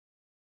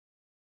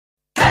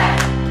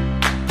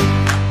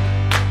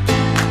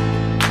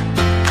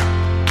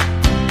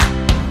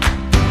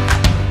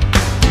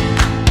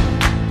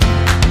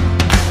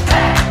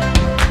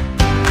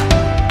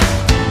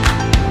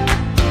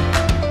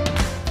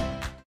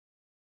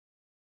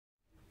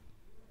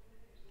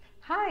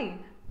Hi,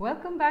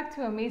 welcome back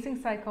to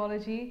Amazing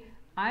Psychology.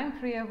 I'm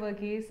Priya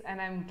Verghese and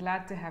I'm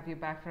glad to have you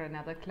back for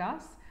another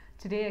class.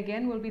 Today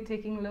again we'll be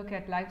taking a look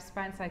at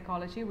lifespan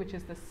psychology, which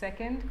is the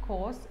second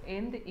course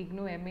in the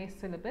IGNOU MA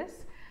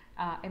syllabus,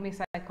 MA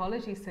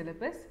psychology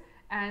syllabus,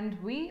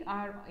 and we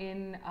are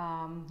in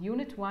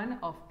Unit 1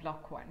 of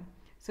Block 1.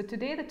 So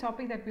today the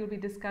topic that we'll be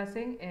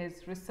discussing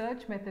is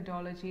research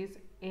methodologies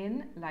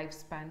in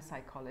lifespan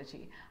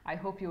psychology. I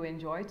hope you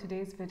enjoy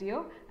today's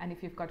video, and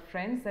if you've got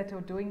friends that are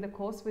doing the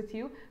course with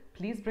you,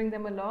 please bring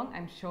them along.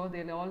 I'm sure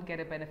they'll all get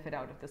a benefit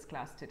out of this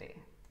class today.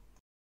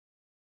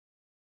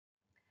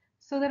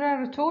 So there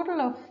are a total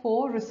of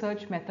 4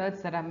 research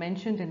methods that are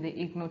mentioned in the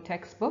IGNOU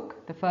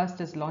textbook. The first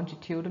is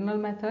longitudinal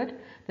method,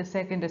 the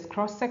second is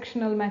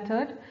cross-sectional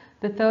method,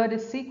 the third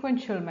is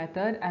sequential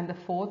method, and the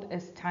fourth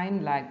is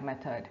time lag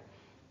method.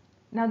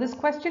 Now this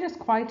question is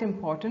quite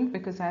important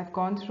because I've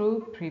gone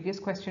through previous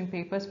question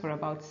papers for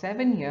about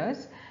 7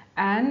 years,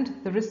 and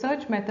the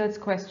research methods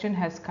question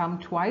has come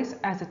twice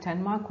as a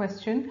 10-mark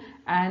question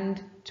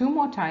and 2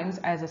 more times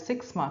as a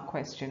 6-mark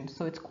question.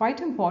 So it's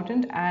quite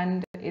important,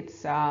 and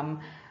it's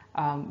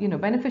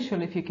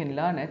beneficial if you can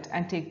learn it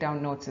and take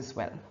down notes as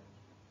well.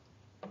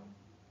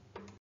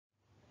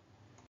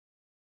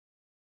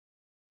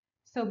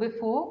 So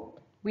before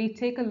we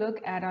take a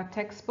look at our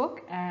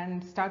textbook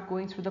and start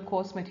going through the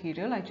course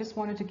material, I just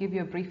wanted to give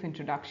you a brief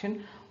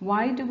introduction.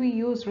 Why do we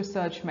use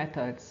research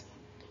methods?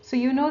 So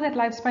you know that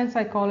lifespan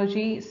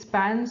psychology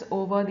spans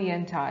over the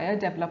entire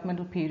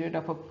developmental period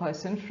of a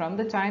person from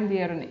the time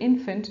they are an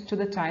infant to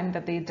the time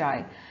that they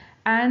die.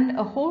 And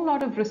a whole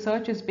lot of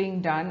research is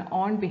being done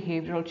on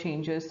behavioral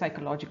changes,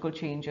 psychological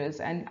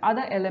changes, and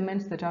other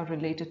elements that are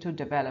related to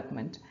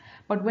development.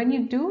 But when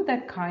you do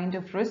that kind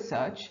of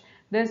research,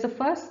 there's the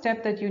first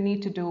step that you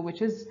need to do,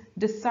 which is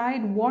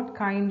decide what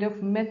kind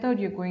of method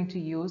you're going to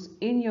use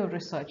in your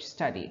research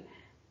study.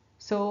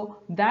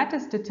 So that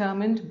is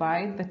determined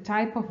by the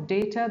type of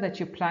data that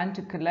you plan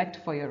to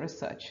collect for your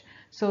research.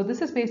 So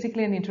this is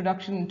basically an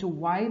introduction into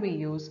why we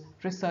use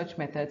research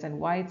methods and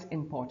why it's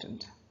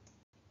important.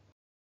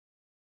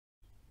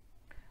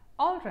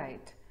 All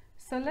right,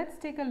 so let's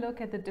take a look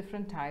at the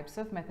different types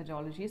of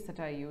methodologies that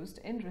are used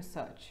in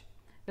research.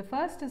 The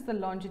first is the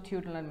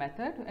longitudinal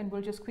method, and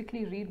we'll just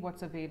quickly read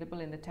what's available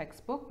in the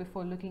textbook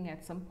before looking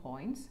at some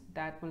points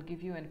that will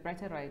give you a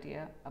better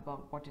idea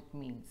about what it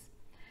means.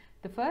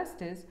 The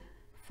first is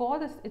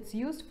it's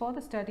used for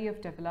the study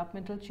of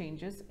developmental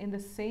changes in the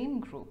same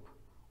group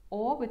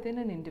or within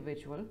an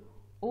individual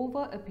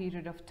over a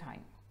period of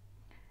time.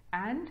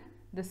 And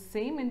the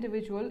same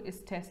individual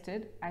is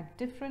tested at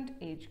different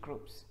age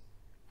groups.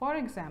 For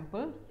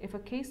example, if a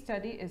case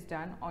study is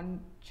done on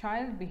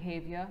child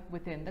behavior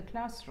within the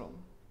classroom.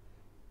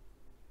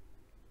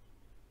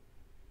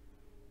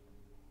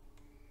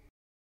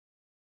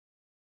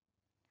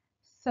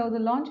 So the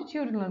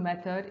longitudinal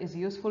method is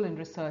useful in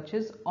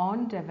researches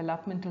on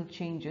developmental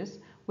changes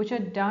which are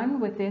done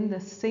within the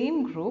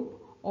same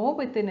group or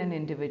within an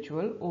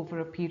individual over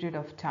a period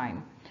of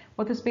time.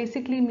 What this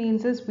basically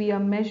means is we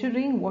are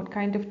measuring what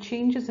kind of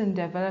changes in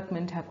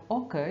development have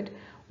occurred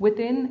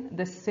within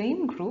the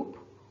same group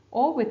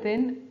or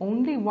within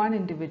only one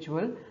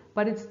individual,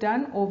 but it's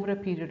done over a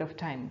period of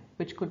time,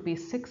 which could be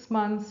 6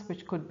 months,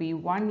 which could be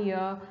 1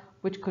 year,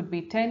 which could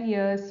be 10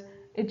 years.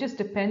 It just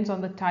depends on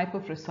the type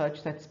of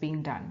research that's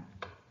being done.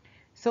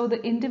 So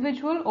the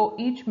individual or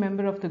each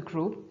member of the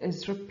group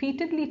is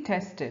repeatedly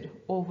tested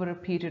over a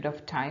period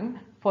of time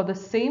for the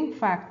same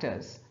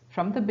factors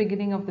from the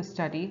beginning of the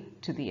study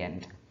to the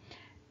end.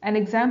 An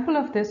example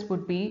of this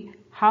would be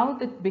how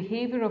the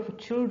behavior of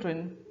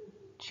children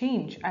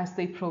change as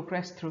they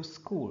progress through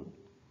school.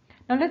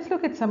 Now let's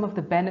look at some of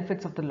the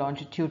benefits of the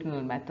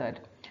longitudinal method.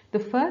 The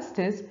first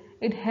is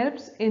it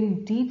helps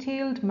in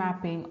detailed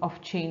mapping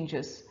of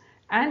changes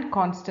and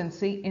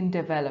constancy in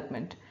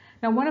development.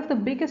 Now, one of the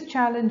biggest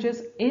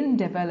challenges in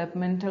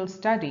developmental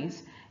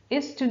studies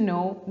is to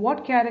know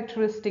what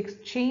characteristics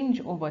change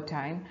over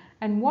time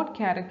and what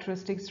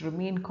characteristics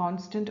remain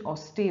constant or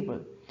stable.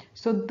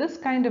 So this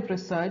kind of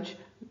research,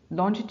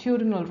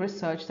 longitudinal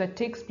research that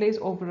takes place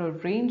over a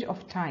range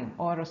of time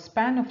or a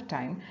span of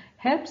time,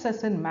 helps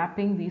us in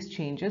mapping these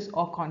changes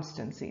or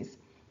constancies.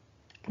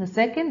 The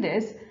second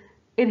is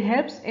it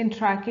helps in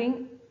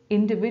tracking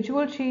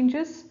individual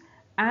changes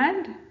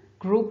and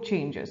group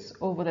changes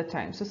over the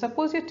time. So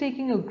suppose you're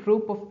taking a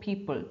group of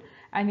people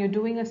and you're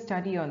doing a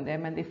study on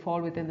them and they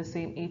fall within the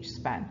same age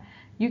span.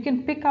 You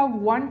can pick out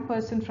one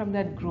person from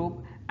that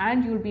group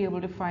and you'll be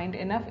able to find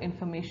enough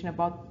information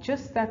about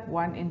just that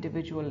one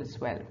individual as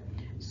well.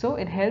 So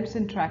it helps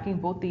in tracking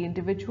both the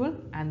individual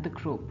and the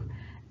group.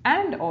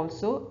 And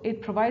also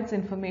it provides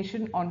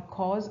information on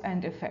cause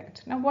and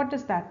effect. Now what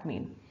does that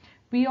mean?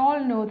 We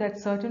all know that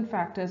certain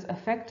factors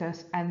affect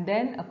us and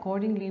then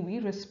accordingly we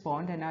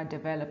respond and our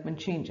development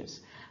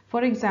changes.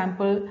 For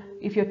example,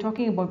 if you're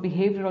talking about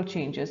behavioral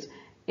changes,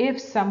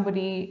 if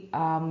somebody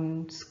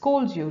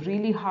scolds you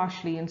really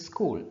harshly in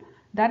school,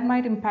 that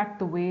might impact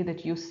the way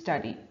that you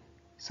study.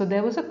 So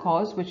there was a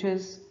cause, which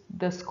is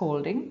the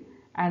scolding,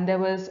 and there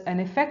was an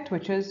effect,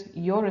 which is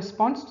your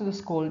response to the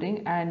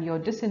scolding and your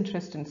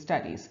disinterest in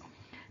studies.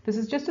 This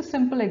is just a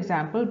simple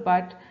example,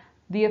 but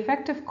the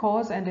effective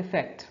cause and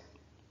effect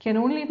can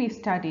only be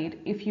studied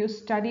if you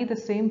study the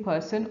same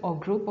person or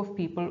group of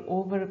people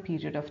over a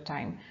period of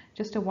time.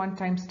 Just a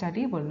one-time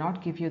study will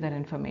not give you that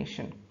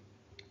information.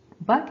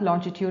 But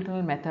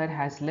longitudinal method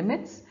has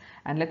limits,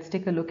 and let's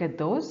take a look at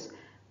those.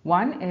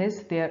 One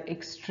is they are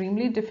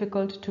extremely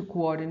difficult to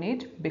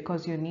coordinate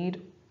because you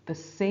need the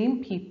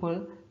same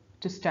people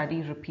to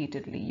study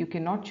repeatedly. You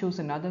cannot choose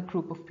another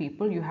group of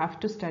people. You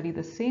have to study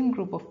the same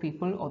group of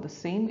people or the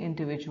same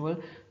individual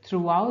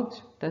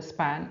throughout the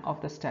span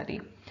of the study.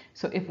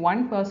 So if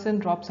one person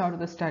drops out of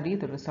the study,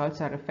 the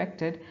results are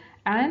affected,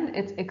 and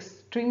it's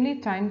extremely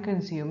time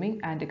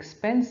consuming and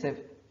expensive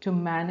to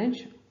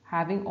manage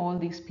having all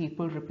these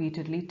people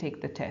repeatedly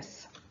take the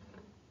tests.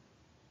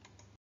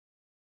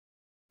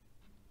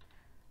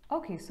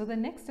 Okay, so the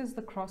next is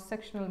the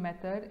cross-sectional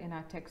method in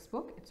our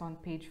textbook. It's on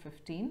page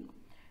 15.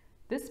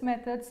 This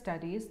method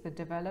studies the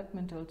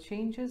developmental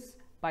changes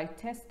by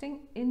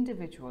testing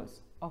individuals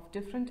of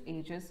different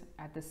ages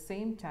at the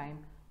same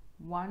time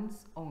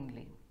once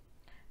only.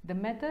 The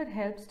method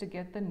helps to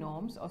get the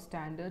norms or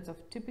standards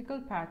of typical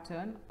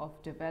pattern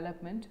of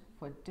development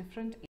for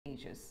different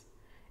ages.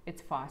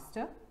 It's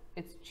faster,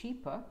 it's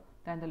cheaper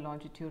than the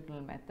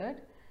longitudinal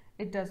method.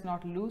 It does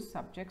not lose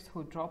subjects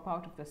who drop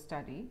out of the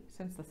study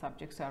since the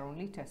subjects are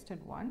only tested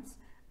once,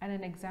 and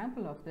an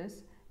example of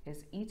this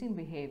is eating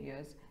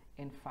behaviors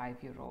in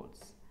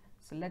 5-year-olds.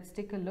 So let's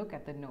take a look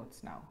at the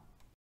notes now.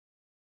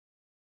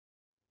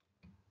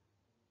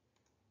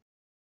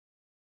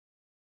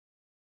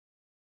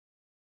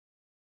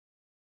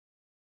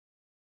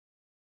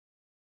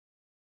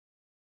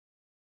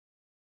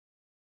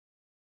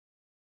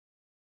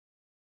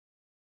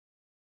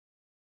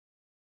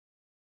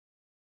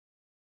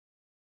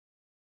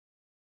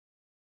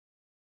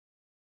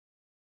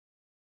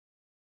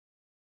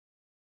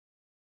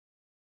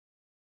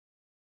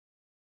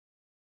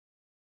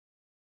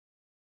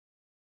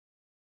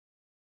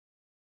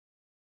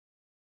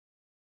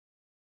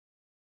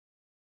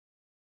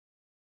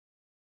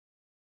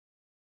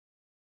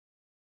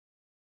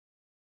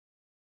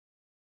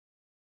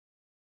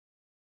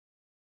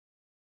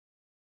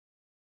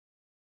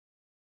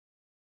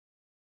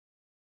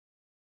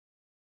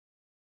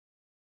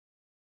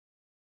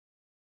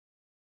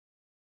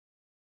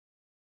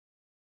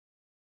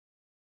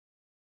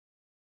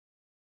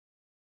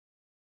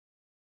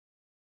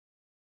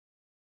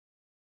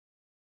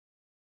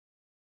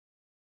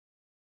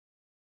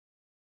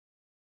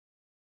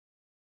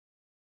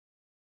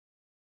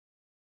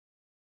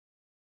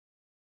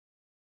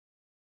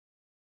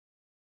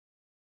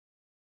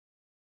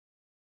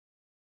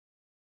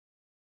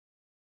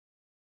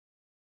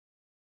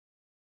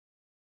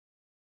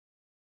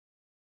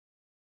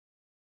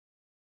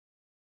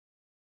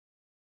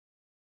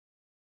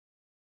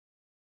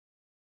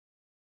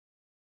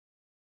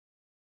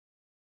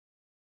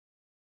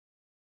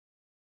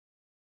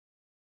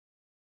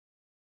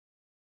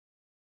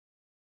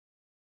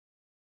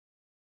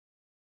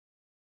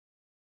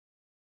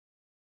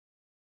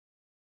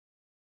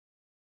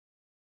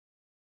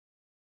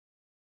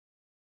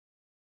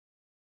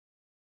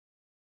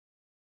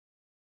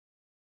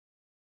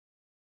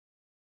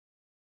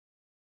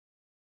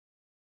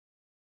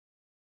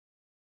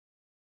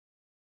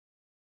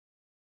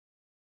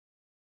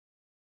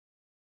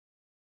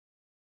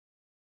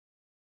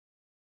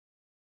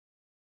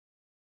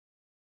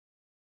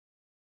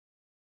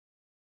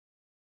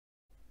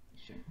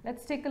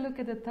 Let's take a look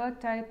at the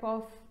third type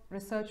of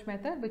research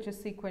method, which is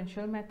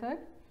sequential method.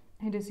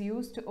 It is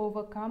used to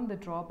overcome the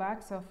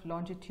drawbacks of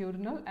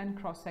longitudinal and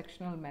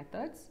cross-sectional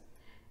methods.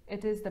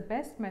 It is the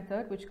best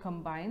method which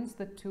combines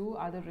the two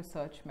other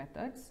research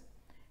methods.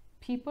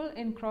 People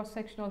in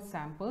cross-sectional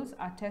samples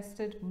are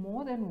tested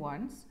more than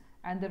once,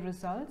 and the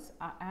results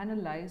are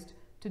analyzed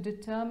to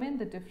determine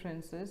the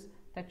differences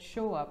that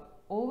show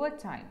up over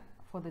time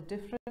for the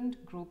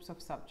different groups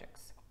of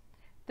subjects.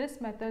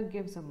 This method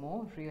gives a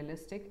more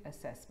realistic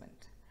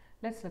assessment.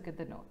 Let's look at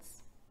the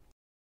notes.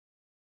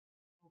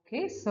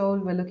 Okay, so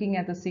we're looking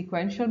at the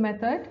sequential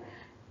method.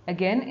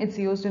 Again, it's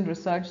used in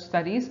research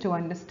studies to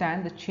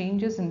understand the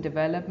changes in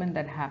development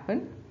that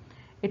happen.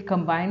 It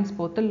combines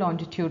both the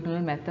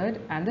longitudinal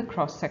method and the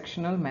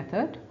cross-sectional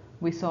method.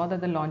 We saw that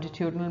the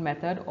longitudinal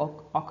method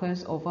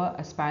occurs over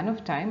a span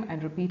of time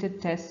and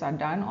repeated tests are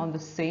done on the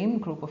same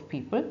group of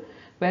people,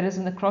 whereas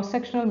in the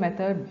cross-sectional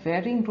method,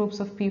 varying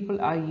groups of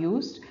people are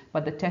used,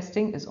 but the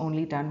testing is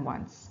only done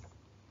once.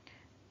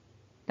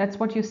 That's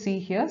what you see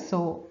here.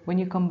 So when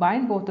you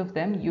combine both of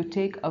them, you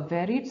take a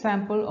varied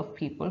sample of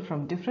people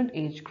from different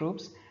age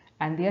groups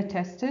and they are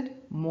tested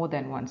more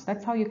than once.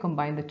 That's how you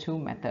combine the two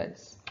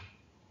methods.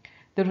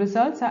 The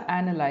results are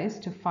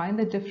analyzed to find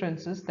the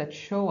differences that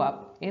show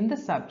up in the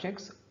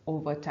subjects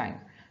over time.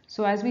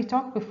 So as we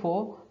talked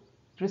before,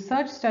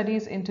 research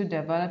studies into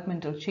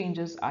developmental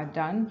changes are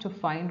done to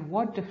find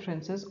what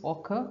differences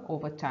occur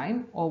over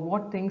time or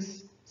what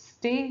things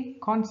stay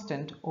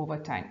constant over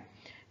time.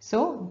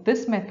 So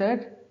this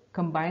method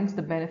combines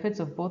the benefits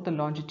of both the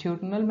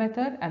longitudinal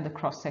method and the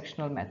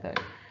cross-sectional method.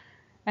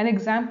 An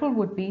example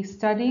would be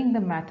studying the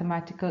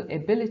mathematical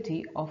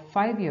ability of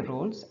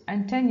 5-year-olds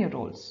and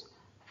 10-year-olds,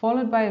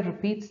 followed by a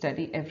repeat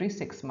study every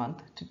 6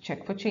 months to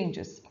check for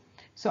changes.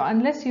 So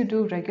unless you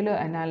do regular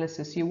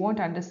analysis, you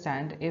won't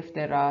understand if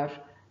there are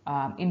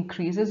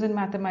increases in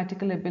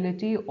mathematical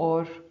ability,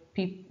 or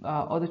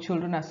the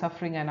children are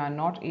suffering and are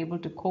not able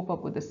to cope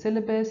up with the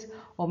syllabus,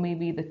 or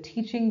maybe the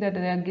teaching that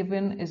they are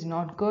given is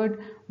not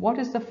good. What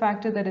is the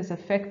factor that is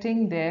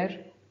affecting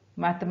their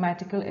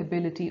mathematical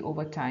ability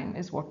over time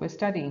is what we're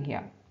studying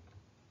here.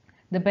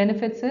 The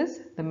benefits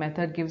is the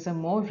method gives a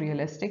more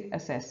realistic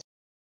assessment.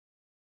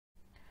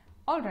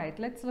 Alright,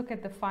 let's look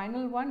at the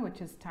final one,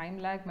 which is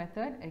time lag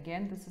method.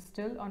 Again, this is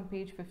still on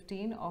page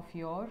 15 of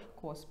your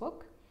course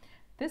book.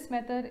 This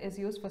method is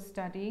used for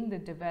studying the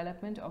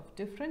development of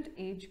different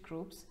age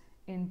groups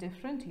in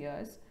different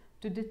years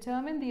to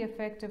determine the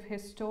effect of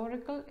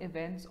historical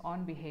events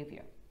on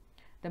behavior.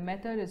 The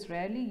method is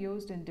rarely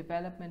used in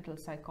developmental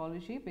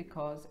psychology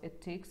because it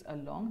takes a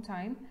long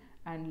time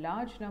and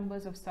large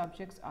numbers of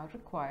subjects are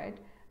required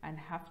and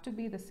have to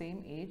be the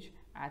same age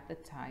at the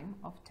time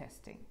of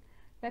testing.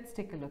 Let's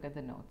take a look at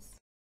the notes.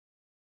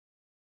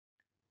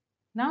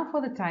 Now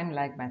for the time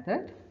lag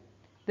method.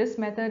 This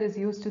method is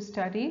used to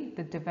study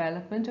the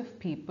development of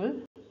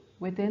people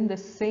within the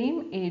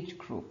same age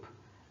group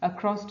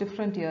across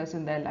different years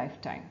in their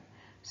lifetime.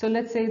 So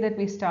let's say that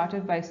we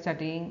started by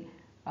studying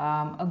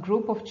a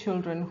group of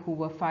children who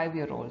were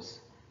 5-year-olds,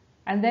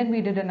 and then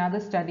we did another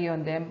study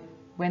on them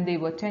when they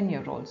were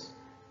 10-year-olds.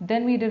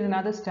 Then we did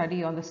another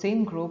study on the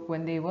same group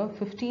when they were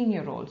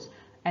 15-year-olds,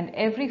 and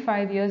every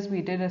 5 years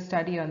we did a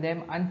study on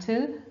them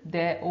until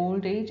their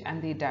old age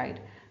and they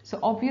died. So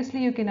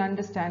obviously you can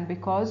understand,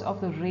 because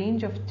of the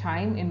range of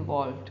time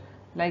involved,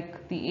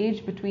 like the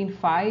age between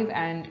 5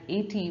 and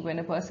 80 when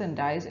a person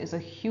dies is a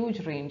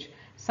huge range.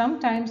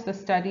 Sometimes the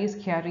studies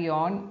carry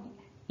on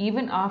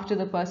even after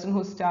the person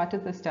who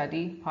started the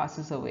study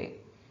passes away.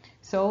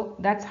 So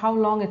that's how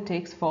long it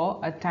takes for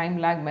a time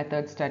lag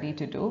method study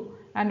to do,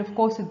 and of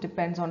course it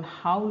depends on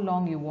how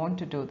long you want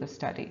to do the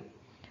study.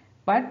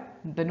 But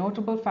the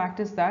notable fact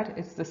is that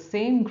it's the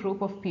same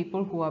group of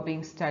people who are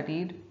being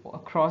studied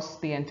across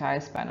the entire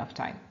span of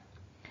time.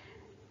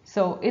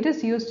 So it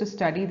is used to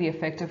study the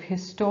effect of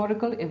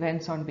historical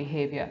events on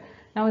behavior.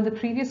 Now in the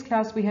previous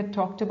class we had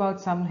talked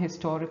about some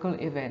historical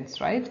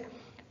events, right?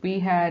 We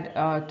had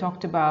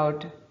talked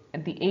about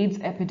the AIDS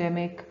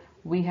epidemic,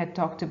 we had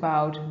talked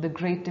about the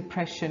Great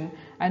Depression,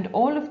 and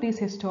all of these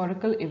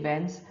historical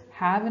events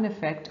have an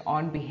effect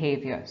on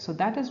behavior. So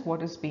that is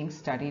what is being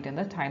studied in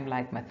the time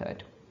lag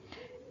method.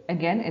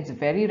 Again, it's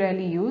very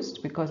rarely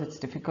used because it's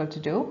difficult to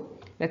do.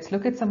 Let's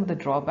look at some of the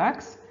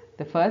drawbacks.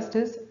 The first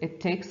is it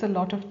takes a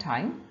lot of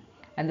time,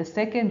 and the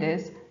second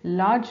is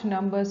large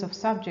numbers of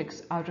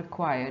subjects are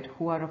required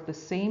who are of the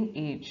same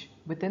age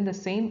within the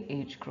same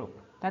age group.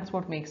 That's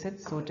what makes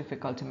it so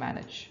difficult to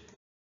manage.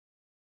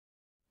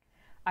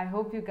 I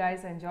hope you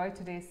guys enjoyed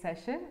today's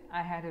session.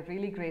 I had a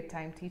really great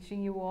time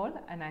teaching you all,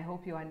 and I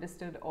hope you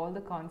understood all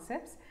the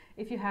concepts.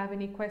 If you have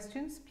any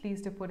questions,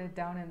 please do put it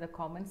down in the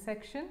comment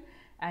section.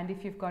 And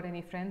if you've got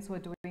any friends who are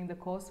doing the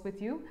course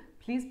with you,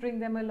 please bring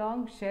them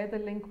along, share the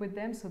link with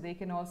them so they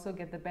can also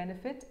get the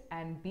benefit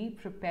and be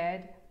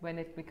prepared when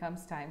it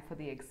becomes time for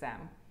the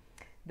exam.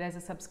 There's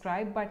a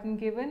subscribe button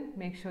given,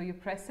 make sure you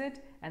press it,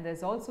 and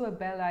there's also a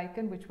bell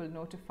icon which will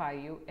notify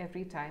you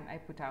every time I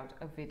put out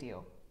a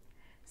video.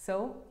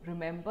 So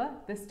remember,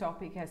 this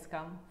topic has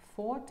come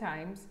 4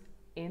 times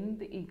in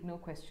the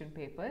IGNOU question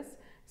papers,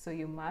 so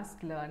you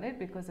must learn it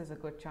because there's a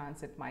good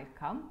chance it might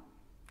come.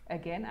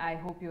 Again, I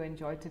hope you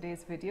enjoyed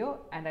today's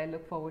video, and I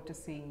look forward to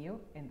seeing you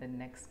in the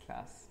next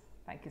class.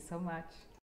 Thank you so much.